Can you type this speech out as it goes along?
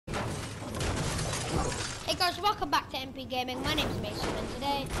Hey guys, welcome back to MP Gaming. My name's Mason and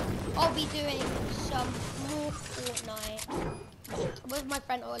today I'll be doing some more Fortnite with my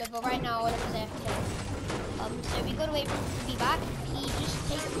friend Oliver. Right now Oliver's AFK. So we gotta wait for him to be back. He just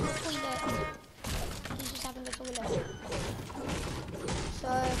takes the toilet. He's just having the toilet.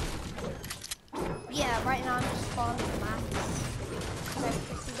 So yeah, right now I'm just farming max. I'm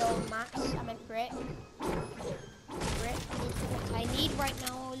 $50 max. I'm a brick. I need right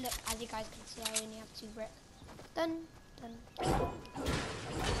now, look, as you guys can see, I only have 2 brick. Done. Can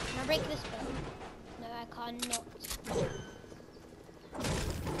I break this bit? No, I cannot.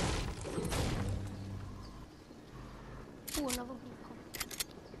 Ooh, another blue pump.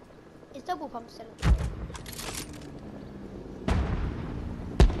 Is double pump still?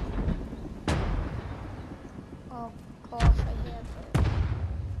 Oh gosh, I hear it.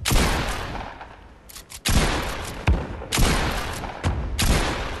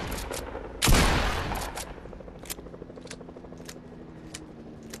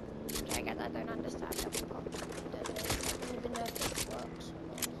 I don't understand double pump. I don't even know if it works or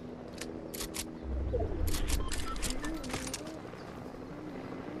not.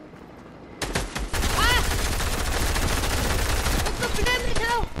 Ah! What's the phenomenon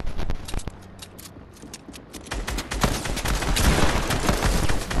now?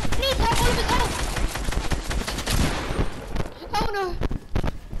 Please help all of his help! Oh no!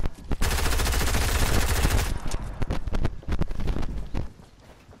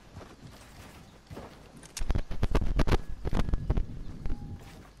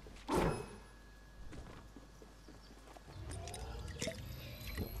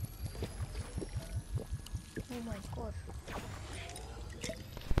 Oh my god.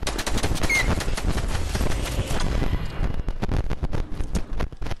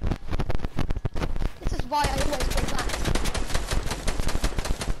 This is why I always go back.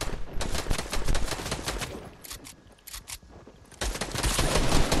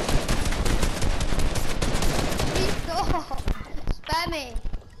 Please stop! Spare me!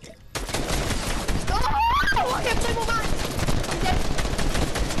 Stop! I have 2 more mats! I'm dead!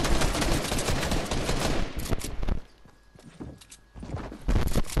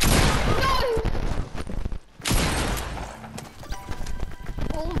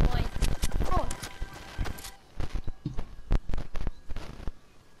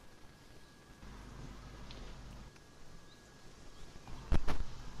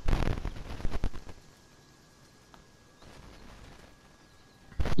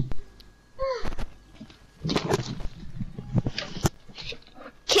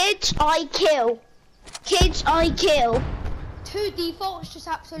 Kids I kill. Kids I kill. 2 defaults just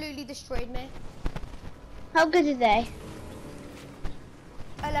absolutely destroyed me. How good are they?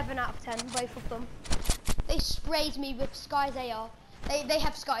 11 out of 10, both of them. They sprayed me with Sky's AR. They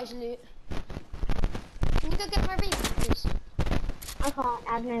have Sky's loot. Can you go get my reboot, please? I can't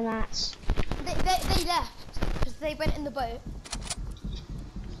add no mats. They left because they went in the boat.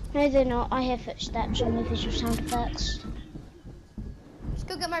 No, they're not. I hear footsteps on the visual sound effects. Just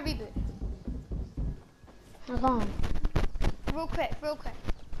go get my reboot. I can't. Real quick.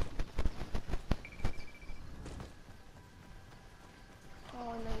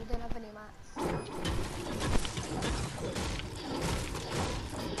 Oh no, you don't have any mats.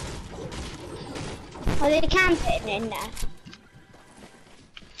 Oh, they can fit it in there.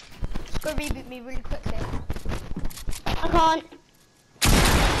 Just go reboot me really quickly. I can't.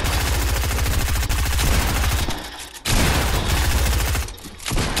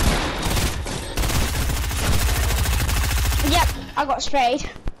 Yep, I got sprayed.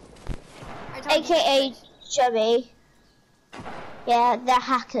 AKA Chubby. Yeah, they're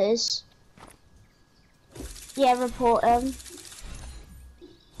hackers. Yeah, report them.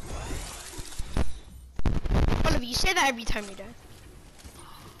 Oliver, you say that every time you do.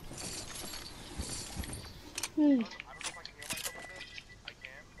 Hmm.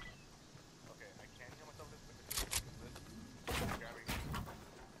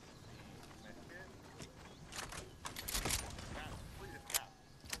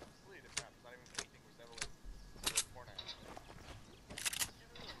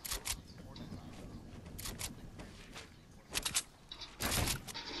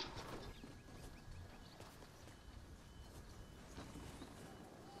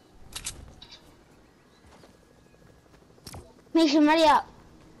 Mason, ready up.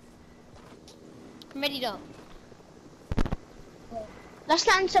 I'm ready to. Let's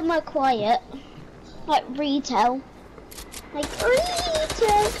land somewhere quiet. Like retail. Like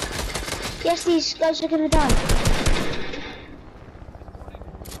retail. Yes, these guys are gonna die.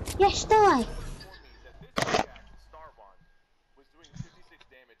 Yes, die.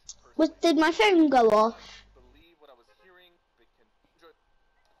 Did my phone go off?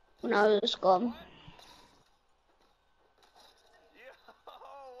 No, it's gone.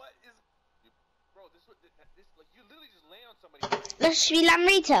 Let's we land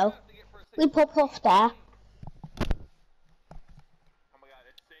retail. We pop off there.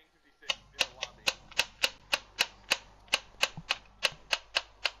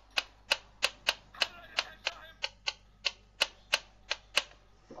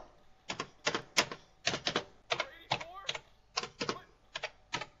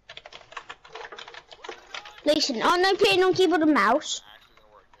 Listen, aren't I playing on keyboard and mouse?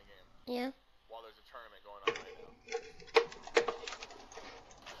 Yeah.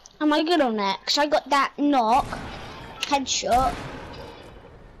 Am I good on that? Because I got that knock, headshot.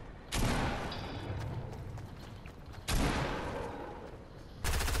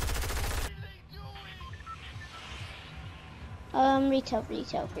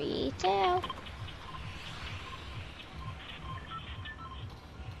 Retail. Retail.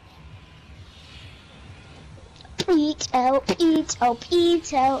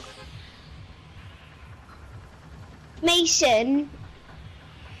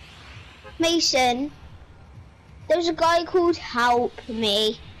 Mason, there's a guy called Help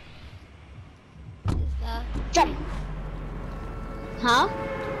Me. Who's that? Jump. Huh?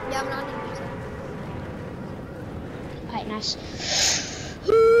 Yeah, I'm landing retail. Alright, nice.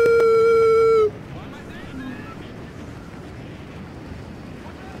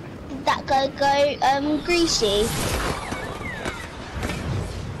 Did that guy go greasy?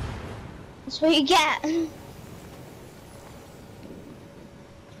 That's what you get.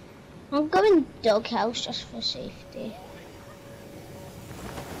 I'm going doghouse just for safety.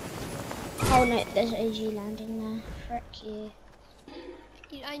 Oh no, there's AG landing there. Frick you.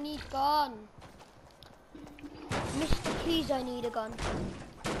 Dude, I need gun. Mister, please, I need a gun.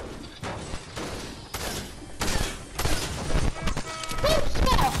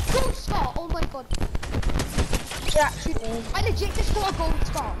 Gold scar! Oh my god. Jack, I legit just got a gold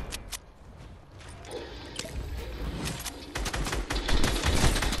scar.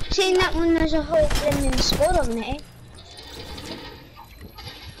 seeing that one, there's a whole blending squad on there.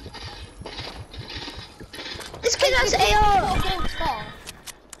 It's because that's AR. Gold scar.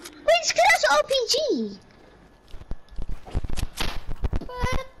 Wait, it's because that's RPG.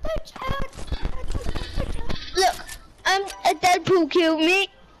 Look, a Deadpool killed me.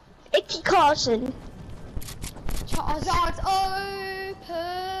 Icky Carson. Charizard's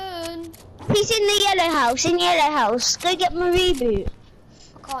open. He's in the yellow house. Go get my reboot.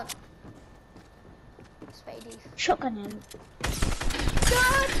 I can't. Spady. Shotgun him.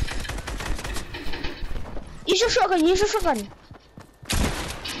 Use your shotgun.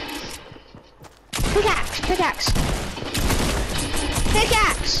 Pickaxe.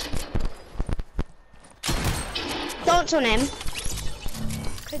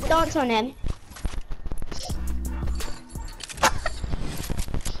 Dance on him.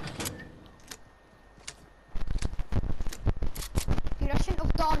 Dude, I shouldn't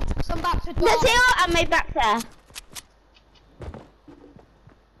have danced because I'm about to dance. Let's see what I made back there.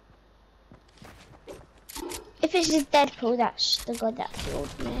 If it's a Deadpool, that's the guy that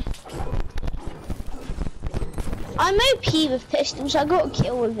killed me. I'm OP with pistols, I got a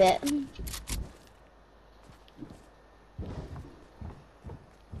kill with it.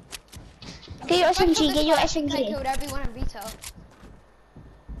 Get your SMG, get your I SMG. killed everyone in retail.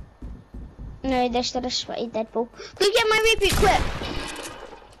 No, there's still a sweaty Deadpool. Go get my reboot quick.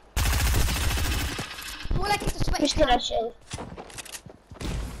 More like it's a sweaty Just get a shield.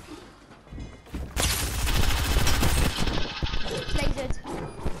 Lasered.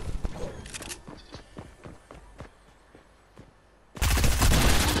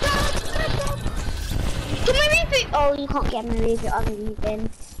 Get my reboot! Oh, you can't get my reboot, I'm leaving.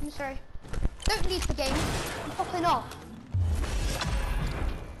 I'm sorry. Don't leave the game. I'm popping off.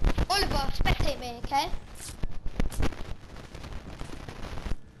 Oliver, spectate me, okay?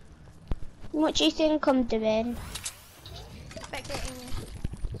 What do you think I'm doing?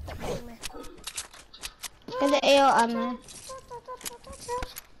 Spectating me. Get the AR ammo.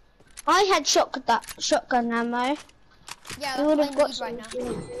 I had shotgun ammo. Yeah, You would that's have what I got need some. right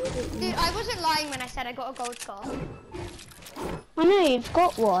now. Dude, I wasn't lying when I said I got a gold scar. I know, you've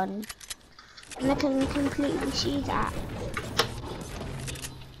got one. And I can completely see that.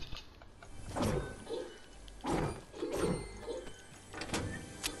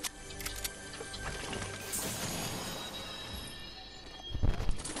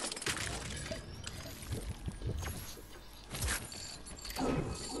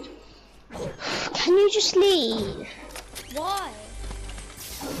 Can you just leave? Why?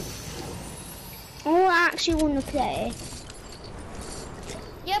 Oh, I actually want to play.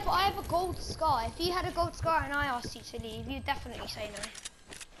 Yeah, but I have a gold scar. If you had a gold scar and I asked you to leave, you'd definitely say no.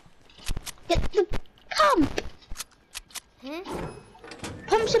 Get the pump.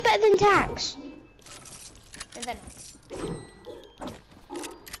 Pumps are better than tax. And then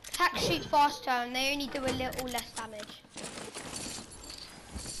tax shoot faster and they only do a little less damage.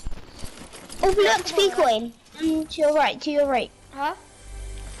 Oh, blue XP coin. To your right, to your right. Huh?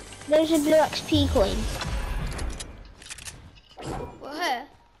 There's a blue XP coin. Well, here?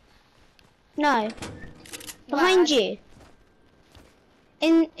 No. Behind you.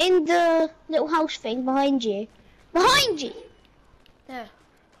 In the little house thing behind you. Behind you! Yeah.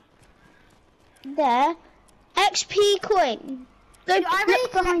 There. XP coin. Go Dude, I already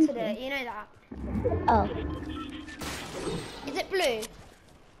look behind collected it, you. you know that. Oh. Is it blue?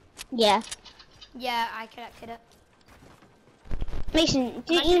 Yeah. Yeah, I collected it. Mason,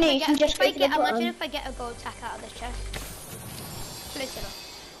 didn't you know you can just go to the bottom? Imagine if I get a gold tack out of this chest. Close enough.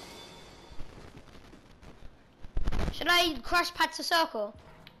 Should I crash pad to circle?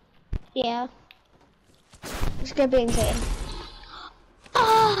 Yeah. It's gonna be insane.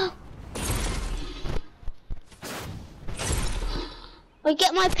 Oh! Wait,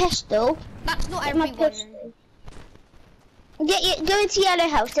 get my pistol. That's not Get my everyone. pistol. Go into yellow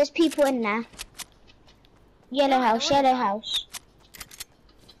house. There's people in there. Yellow house. Yellow house.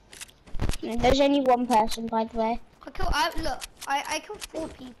 No, there's only one person, by the way. I killed 4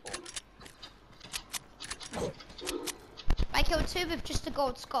 people. I killed 2 with just a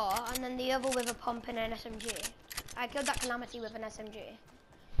gold scar, and then the other with a pump and an SMG. I killed that Calamity with an SMG.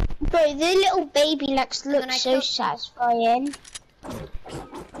 Bro, the little baby legs look so satisfying.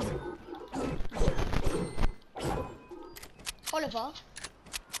 Oliver?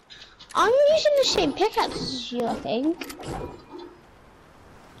 I'm using the same pickaxe as you, I think.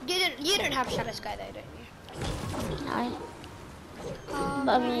 You don't have Shadow Sky though, don't you? No.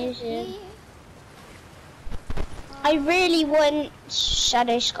 But I'm using. I really want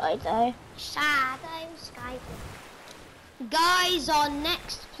Shadow Sky though. Shadow Sky. Guys, our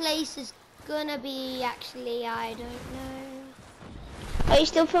next place is gonna be actually, I don't know. Are you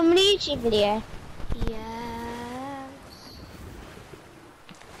still filming a YouTube video? Yes.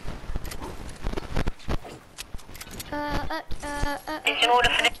 In order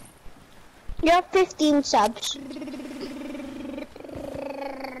for this. You have 15 subs.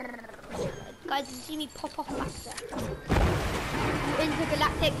 Guys, you see me pop off back there.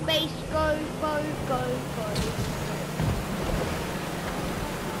 Intergalactic base, go, go, go, go.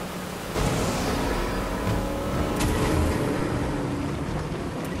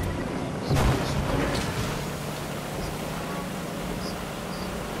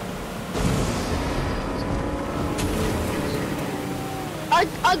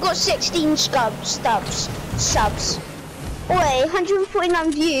 I got 16 subs. Wait,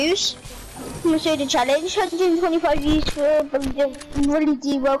 149 views. I'm gonna show the challenge. 125 views for the Willy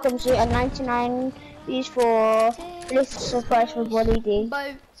D welcome suit and 99 views for list surprise for Willy D.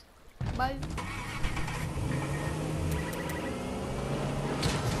 Boat.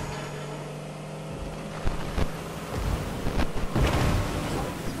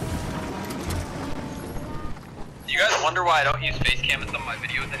 You guys wonder why I don't use face cam in some of my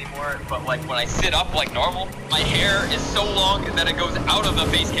videos anymore, but like when I sit up like normal, my hair is so long that it goes out of the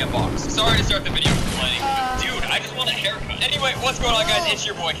face cam box. Sorry to start the video complaining. Dude, I just want a haircut. Anyway, what's going on guys? It's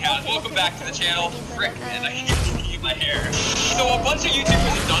your boy Kaz. Welcome back to the channel. Frick, man, I can't keep my hair. So a bunch of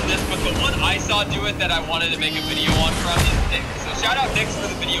YouTubers have done this, but the one I saw do it that I wanted to make a video on from is Nick. So shout out Nick for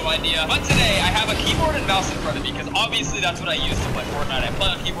the video idea. But today I have a keyboard and mouse in front of me because obviously that's what I use to play Fortnite. I play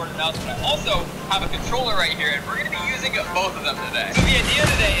on keyboard and mouse, but I also have a controller right here, and we're going to be using both of them today. So the idea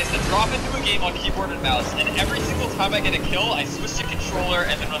today is to drop into a game on keyboard and mouse, and every single time I get a kill, I switch to controller,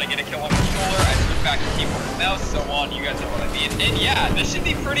 and then when I get a kill on controller, I switch back to keyboard and mouse, so on. You guys know what I mean. And yeah, this should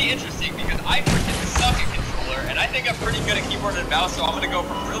be pretty interesting because I freaking suck at controller, and I think I'm pretty good at keyboard and mouse, so I'm going to go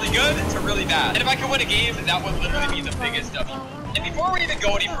from really good to really bad. And if I can win a game, that would literally be the biggest W. And before we even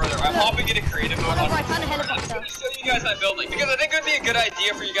go any further, I'm hopping into creative mode on I found a I'm helicopter. going to show you guys my building because I think it would be a good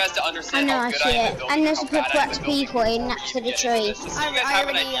idea for you guys to understand how I good see I am it. at building. And there's a how bad I am at XP building coin before next we to the even get tree. into this. Just so you guys have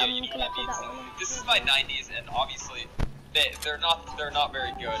an idea, you know what I mean? collected that So, one. this is my 90s, and obviously they're not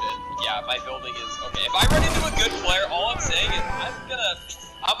very good. And yeah, my building is okay. If I run into a good player, all I'm saying is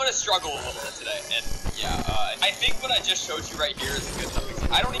I'm gonna struggle a little bit today. And yeah, I think what I just showed you right here is a good topic.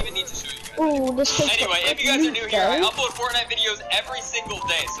 I don't even need to show you guys. Ooh, this takes Anyway, if you guys are new here, I upload Fortnite videos every single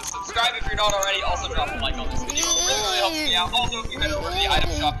day, so subscribe if you're not already. Also, drop a like on this video. It really helps me out. Also, if you head over to the item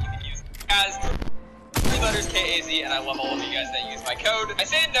shop, you can use as the letters KAZ, and I love all of you guys that use my code. I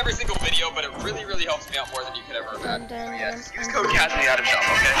say it in every single video, but it really, really helps me out more than you could ever imagine. So yes, use code CATS in the item shop,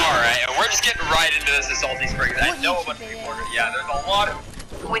 okay? Alright, and we're just getting right into this Salty Springs. I know a bunch of people are, yeah, there's a lot of...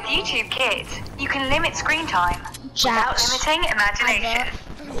 With YouTube Kids, you can limit screen time without limiting imagination.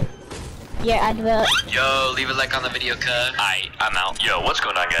 Yeah, advert. Yo, leave a like on the video, cuz. I'm out. Yo, what's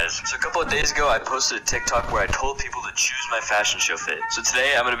going on, guys? So a couple of days ago, I posted a TikTok where I told people to choose my fashion show fit. So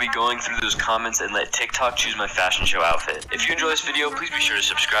today, I'm going to be going through those comments and let TikTok choose my fashion show outfit. If you enjoy this video, please be sure to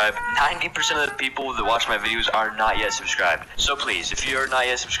subscribe. 90% of the people that watch my videos are not yet subscribed. So please, if you are not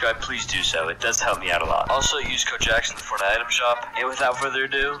yet subscribed, please do so. It does help me out a lot. Also, use code Jackson in the Fortnite item shop. And without further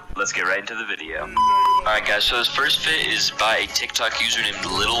ado, let's get right into the video. Alright guys, so this first fit is by a TikTok user named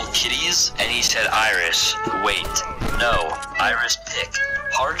Little Kitties. And he said Iris, wait, no, Iris pick,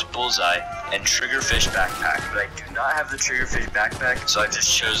 heart bullseye, and triggerfish backpack. But I do not have the triggerfish backpack, so I just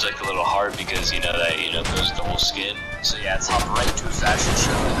chose like a little heart because you know that goes with the whole skin. So yeah, let's hop right into a fashion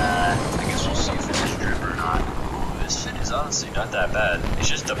show and I guess we'll see if it's a drip or not. Ooh, this fit is honestly not that bad. It's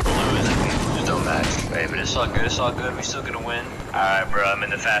just the blue and the don't match. Wait, but it's all good, it's all good. We still gonna win. Alright, bro, I'm in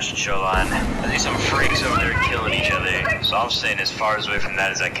the fashion show line. I see some freaks over there killing each other, so I'm staying as far away from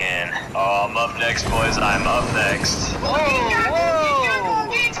that as I can. Oh, I'm up next, boys. I'm up next. Whoa, whoa!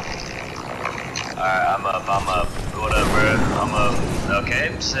 Alright, I'm up. What up, bro? I'm up.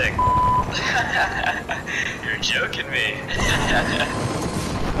 Okay, sick. You're joking me.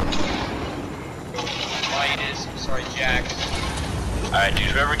 Sorry, Jack. Alright, dude,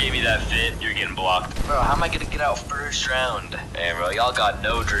 whoever gave me that fit, you're getting blocked. Bro, how am I gonna get out first round? Hey, bro, y'all got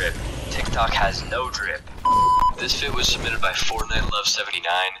no drip. TikTok has no drip. This fit was submitted by Fortnite Love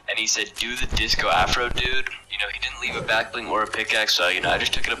 79, and he said, do the disco afro, dude. You know, he didn't leave a back bling or a pickaxe, so, I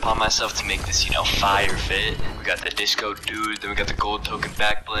just took it upon myself to make this, fire fit. We got the disco dude, then we got the gold token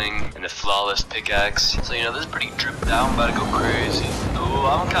back bling, and the flawless pickaxe. So, this is pretty dripped out. I'm about to go crazy. Oh,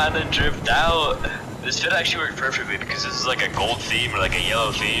 I'm kinda dripped out. This fit actually worked perfectly because this is like a gold theme or like a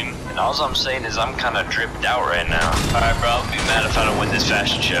yellow theme. And all I'm saying is I'm kind of dripped out right now. Alright, bro, I'll be mad if I don't win this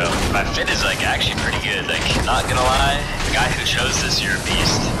fashion show. My fit is like actually pretty good. Like, not gonna lie, the guy who chose this, you're a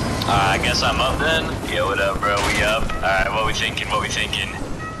beast. I guess I'm up then. Yo, what up, bro? We up? Alright, what we thinking?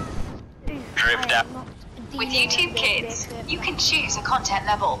 Dripped out. With YouTube Kids, you can choose a content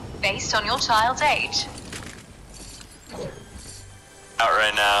level based on your child's age. Out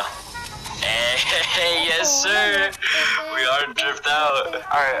right now. Hey, yes sir! We are dripped out.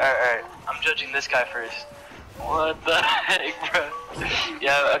 Alright. I'm judging this guy first. What the heck, bro?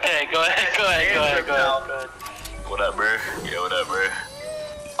 Yeah, okay, go ahead. What up, bro? Yeah, what up, bro?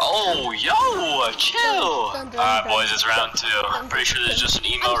 Oh, yo, chill! Alright, boys, it's round 2. I'm pretty sure there's just an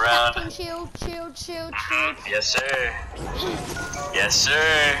emo round. Chill. Yes, sir. Yes,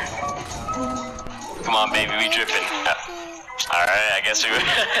 sir. Come on, baby, we dripping. Alright, I guess we were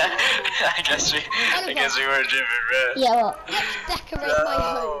dripping, bro. Yeah, what? Let's decorate my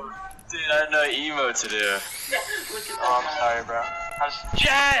home. Dude, I had no emo to do. Oh, I'm sorry, bro.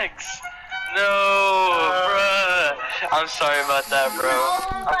 Jax! No, bruh. I'm sorry about that, bro.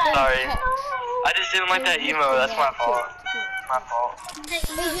 I'm sorry. I just didn't like that emo. That's my fault.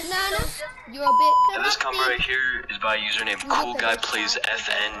 Nana, you're a bit And this comment right here is by a user named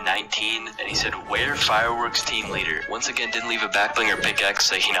CoolGuyPlaysFN19, and he said, "Where fireworks team leader?" Once again, didn't leave a back bling or pickaxe,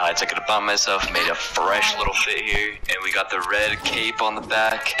 so I took it upon myself, made a fresh little fit here, and we got the red cape on the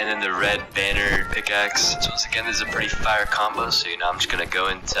back, and then the red banner pickaxe. So once again, this is a pretty fire combo. So I'm just gonna go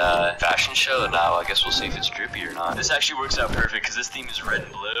into fashion show, and now I guess we'll see if it's drippy or not. This actually works out perfect because this theme is red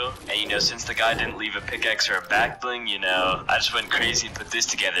and blue, and since the guy didn't leave a pickaxe or a back bling, I just went crazy and put this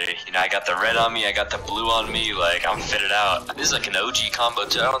together. I got the red on me, I got the blue on me, like, I'm fitted out. This is like an OG combo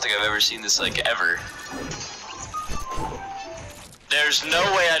too. I don't think I've ever seen this, like, ever. There's no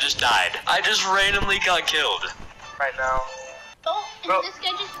way I just died. I just randomly got killed. Right now. Oh, Bro. this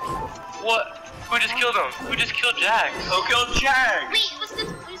guy just... What? Who just killed him? Who just killed Jax? Who killed Jax? Wait, what's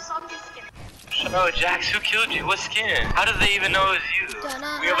this blue zombie skin? Oh, Jax, who killed you? What skin? How did they even know it was you?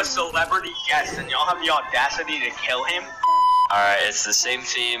 We have a celebrity guest, and y'all have the audacity to kill him? Alright, it's the same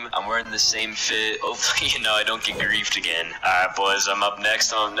theme. I'm wearing the same fit. Hopefully, I don't get griefed again. Alright, boys, I'm up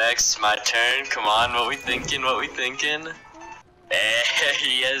next. It's my turn. Come on, what we thinking?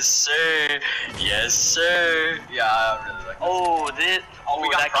 Hey, yes, sir. Yeah, I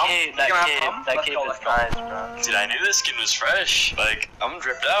really like this. That cape is nice, bro. Dude, I knew this skin was fresh. Like, I'm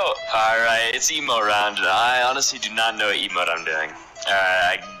dripped out. Alright, it's emo round. I honestly do not know what emote I'm doing.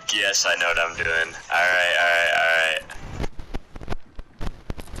 Alright, I guess I know what I'm doing. Alright.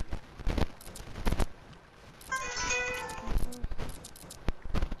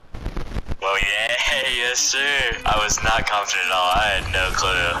 Well, yeah, Yes, sir. I was not confident at all. I had no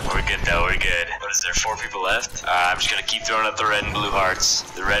clue. We're good though. We're good. What is there? 4 people left. I'm just gonna keep throwing up the red and blue hearts.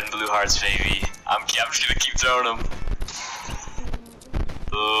 The red and blue hearts, baby. I'm just gonna keep throwing them.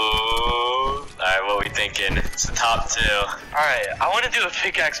 Ooh. Alright, what are we thinking? It's the top 2. Alright, I want to do a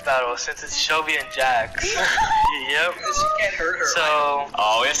pickaxe battle since it's Shelby and Jax. Yep. She can't hurt her. So.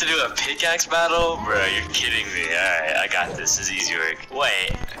 Oh, we have to do a pickaxe battle? Bro, you're kidding me. Alright, I got this. This is easy work.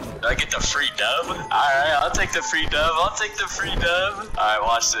 Wait, do I get the free dub? Alright, I'll take the free dub. I'll take the free dub. Alright,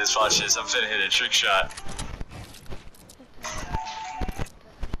 watch this. Watch this. I'm finna hit a trick shot.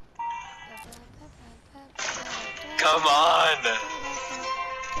 Come on.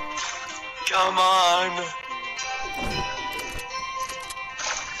 Come on.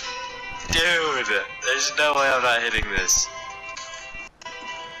 Dude, there's no way I'm not hitting this.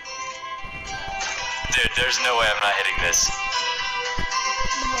 Dude, there's no way I'm not hitting this.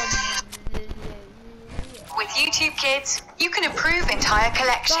 With YouTube Kids, you can approve entire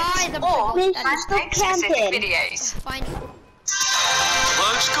collections Guys, I'm or pretty good. handpick specific Camping. videos. Fine.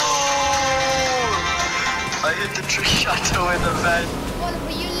 Let's go! I hit the trick shot to win the match.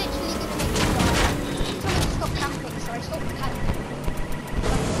 Oliver, you literally gonna make me die. You told me to stop camping, so I stopped camping.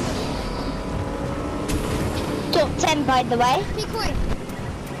 Top 10, by the way. Be quick.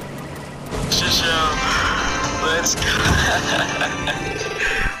 Shisho. Let's go.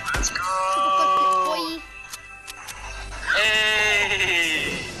 Let's go. Boy.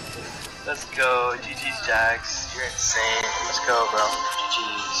 Hey! Let's go. GG's, Jax. You're insane. Let's go, bro.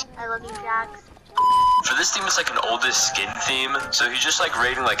 GG's. I love you, Jax. For this team, it's like an oldest skin theme, so he's just like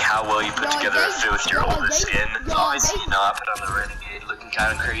rating like how well you put together a fit with your oldest skin. So obviously, you know, I put on the Renegade, looking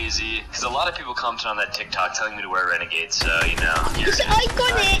kind of crazy. Because a lot of people commented on that TikTok telling me to wear Renegade, so you know. It's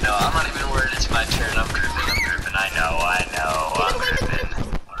iconic. No, I'm not even worried. It's my turn. I'm dripping. I know. I'm dripping.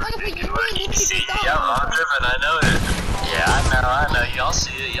 See, yeah, I'm dripping. I know it. Yeah, I know. Y'all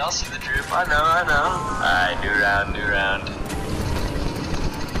see it. Y'all see the drip. I know. Alright, new round.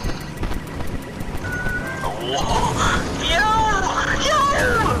 Whoa! Yo!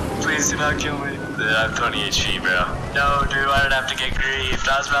 Please do not kill me. Dude, I'm 20 HP, bro. No, dude, I don't have to get griefed.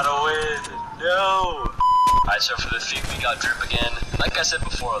 I was about to win. No! Alright, so for the feed, we got drip again. Like I said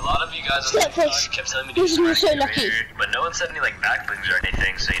before, a lot of you guys on TikTok kept telling me to He's use so lucky. but no one said any like back blings or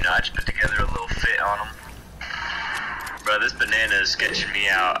anything, so you know, I just put together a little fit on them. Bro, this banana is sketching me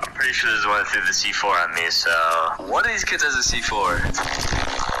out. I'm pretty sure there's one that threw the C4 on me, so... One of these kids has a C4.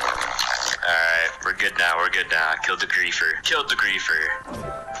 Alright, we're good now. Killed the griefer.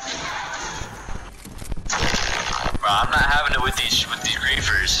 Bro, I'm not having it with these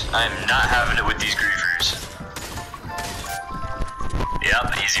griefers. I am not having it with these griefers.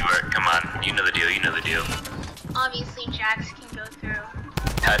 Yep, easy work. Come on. You know the deal. Obviously, Jax can go through.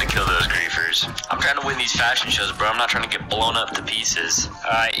 Had to kill those griefers. I'm trying to win these fashion shows, bro. I'm not trying to get blown up to pieces.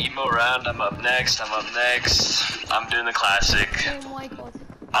 Alright, emo round. I'm up next. I'm doing the classic. Oh my god.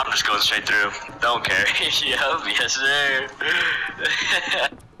 I'm just going straight through. Don't care. Yup, yes sir.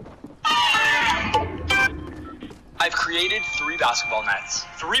 I've created 3 basketball nets.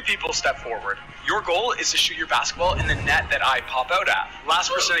 3 people step forward. Your goal is to shoot your basketball in the net that I pop out at.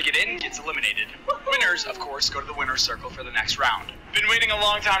 Last person to get in gets eliminated. Winners, of course, go to the winner's circle for the next round. Been waiting a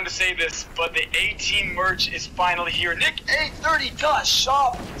long time to say this, but the 18 merch is finally here. Nick830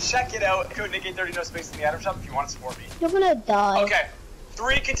 shop. Check it out. Code Nick830 no space in the item shop if you want to support me. You're gonna die. Okay.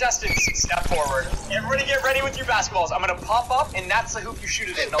 3 contestants step forward. Everybody get ready with your basketballs. I'm gonna pop up, and that's the hoop you shoot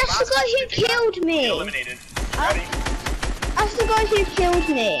it in. That's the guy who killed me. Eliminated. Ready? That's the guy who killed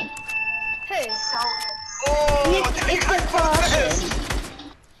me. Who? Oh, It's the person.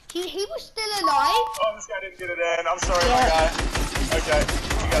 He was still alive? Oh, this guy didn't get it in. I'm sorry, my guy. Okay,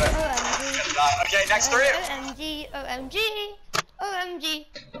 you got it. Okay, next 3. OMG.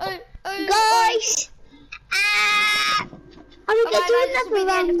 Guys! I'm gonna do another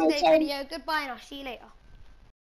round. Video. Goodbye, and I'll see you later.